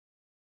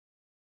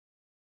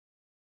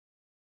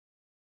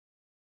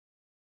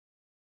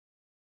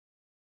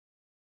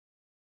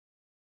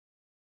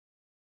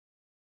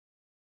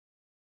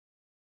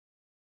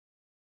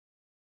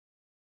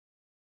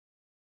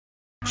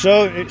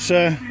So it's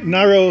a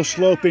narrow,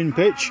 sloping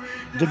pitch,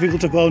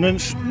 difficult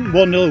opponents.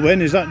 1-0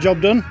 win. Is that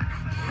job done?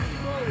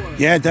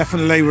 Yeah,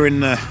 definitely. We're in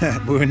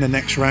the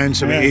next round,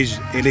 so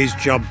it is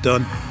job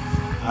done.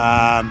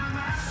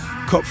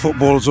 Cup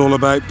football is all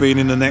about being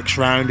in the next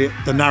round.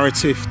 The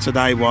narrative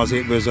today was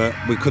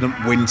we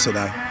couldn't win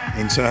today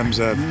in terms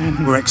of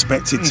we're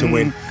expected to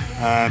win.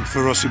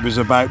 For us, it was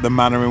about the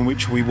manner in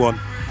which we won.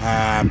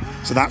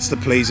 So that's the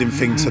pleasing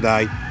thing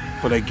today.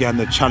 But again,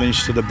 the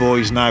challenge to the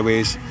boys now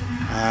is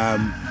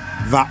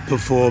that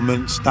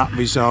performance, that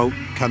result.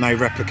 Can they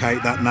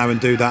replicate that now and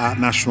do that at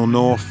National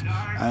North?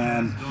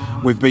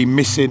 We've been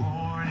missing.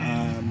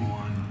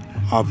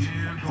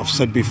 I've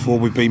said before,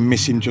 we've been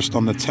missing just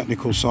on the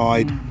technical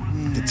side,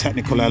 the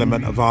technical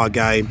element of our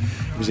game.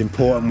 It was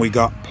important we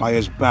got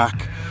players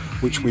back,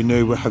 which we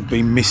knew have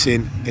been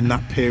missing in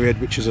that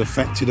period, which has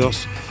affected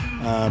us.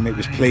 It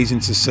was pleasing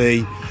to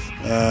see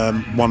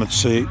one or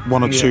two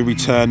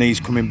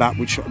returnees coming back,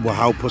 which will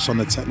help us on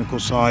the technical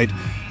side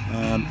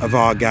of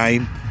our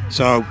game.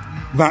 So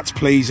that's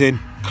pleasing.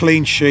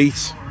 Clean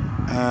sheet.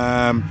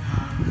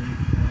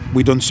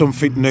 We've done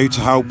something new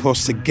to help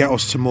us to get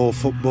us to more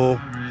football,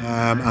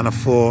 and I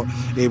thought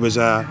it was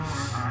a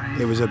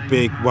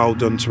big well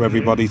done to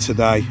everybody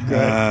today.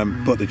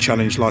 But the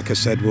challenge, like I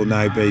said, will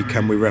now be,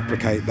 can we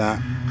replicate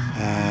that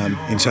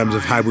in terms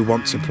of how we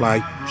want to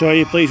play. So are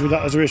you pleased with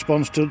that as a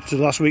response to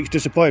last week's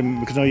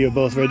disappointment? Because I know you were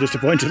both very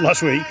disappointed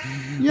last week.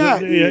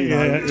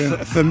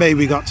 For me,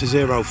 we got to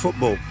zero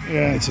football.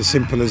 It's as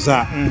simple as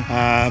that.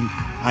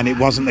 And it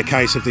wasn't the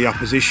case of the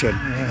opposition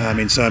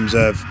in terms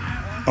of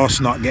us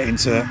not getting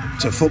to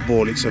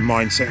football. It's a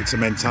mindset, it's a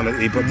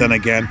mentality. But then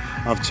again,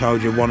 I've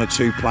told you, one or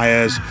two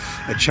players,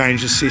 a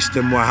change of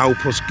system will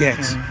help us get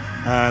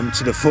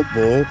to the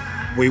football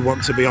we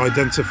want to be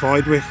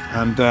identified with.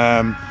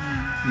 And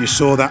you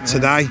saw that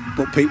today,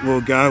 but people will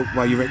go,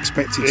 well, you're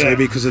expected to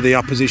because of the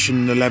opposition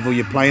and the level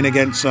you're playing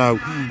against. So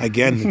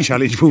again, the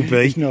challenge will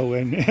be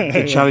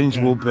the challenge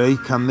will be,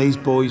 can these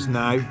boys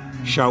now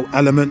show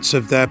elements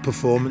of their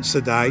performance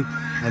today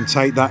and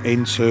take that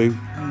into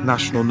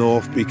National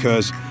North,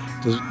 because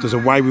there's a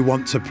way we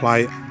want to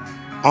play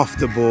off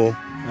the ball,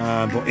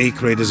 but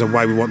equally there's a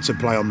way we want to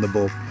play on the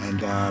ball. And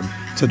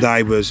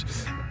today was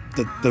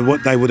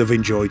what they would have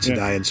enjoyed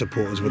today, and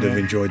supporters would have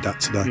enjoyed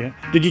that today.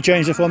 Did you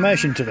change the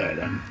formation today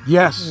then?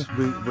 Yes,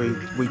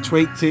 we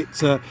tweaked it.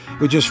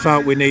 We just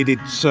felt we needed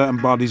certain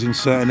bodies in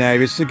certain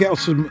areas to get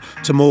us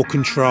to more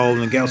control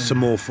and get us to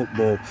more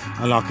football.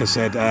 And like I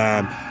said,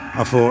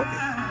 I thought,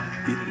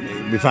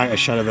 without a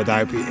shadow of a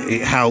doubt,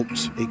 it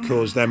helped. It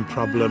caused them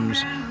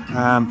problems.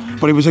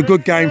 But it was a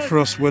good game for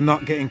us. We're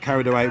not getting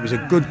carried away. It was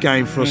a good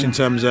game for us in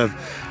terms of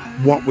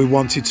what we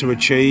wanted to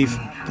achieve.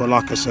 But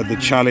like I said, the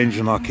challenge,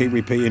 and I keep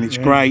repeating, it's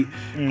great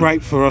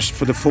for us,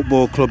 for the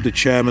football club, the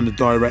chairman, the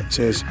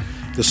directors,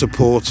 the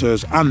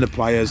supporters and the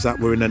players, that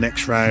we're in the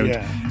next round.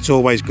 It's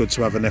always good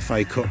to have an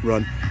FA Cup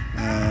run.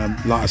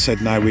 Like I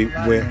said, now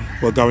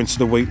we're going to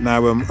the week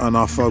now, and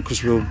our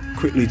focus will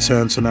quickly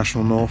turn to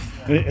National North.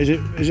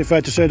 Is it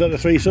fair to say that the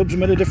 3 subs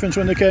made a difference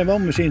when they came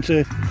on? We seem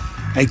to...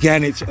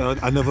 Again, it's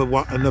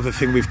another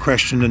thing we've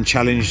questioned and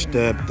challenged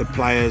the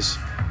players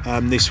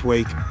this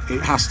week.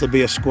 It has to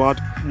be a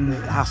squad.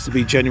 It has to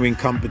be genuine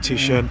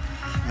competition.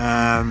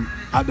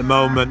 At the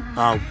moment,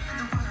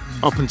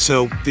 up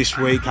until this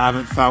week, I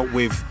haven't felt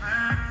we've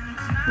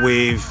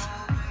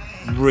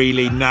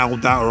really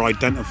nailed that or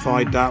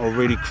identified that or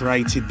really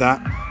created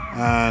that.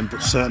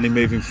 But certainly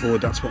moving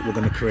forward, that's what we're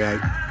going to create.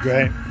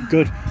 Great,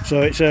 good.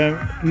 So it's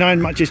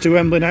 9 matches to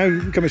Wembley now.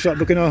 Can we start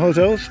booking our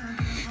hotels?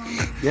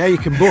 Yeah, you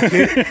can book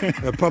it.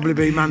 It'll probably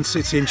be Man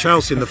City and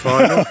Chelsea in the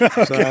final.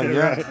 So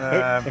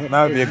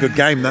that would be a good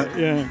game, that.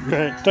 Yeah,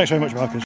 great. Thanks very much, Marcus.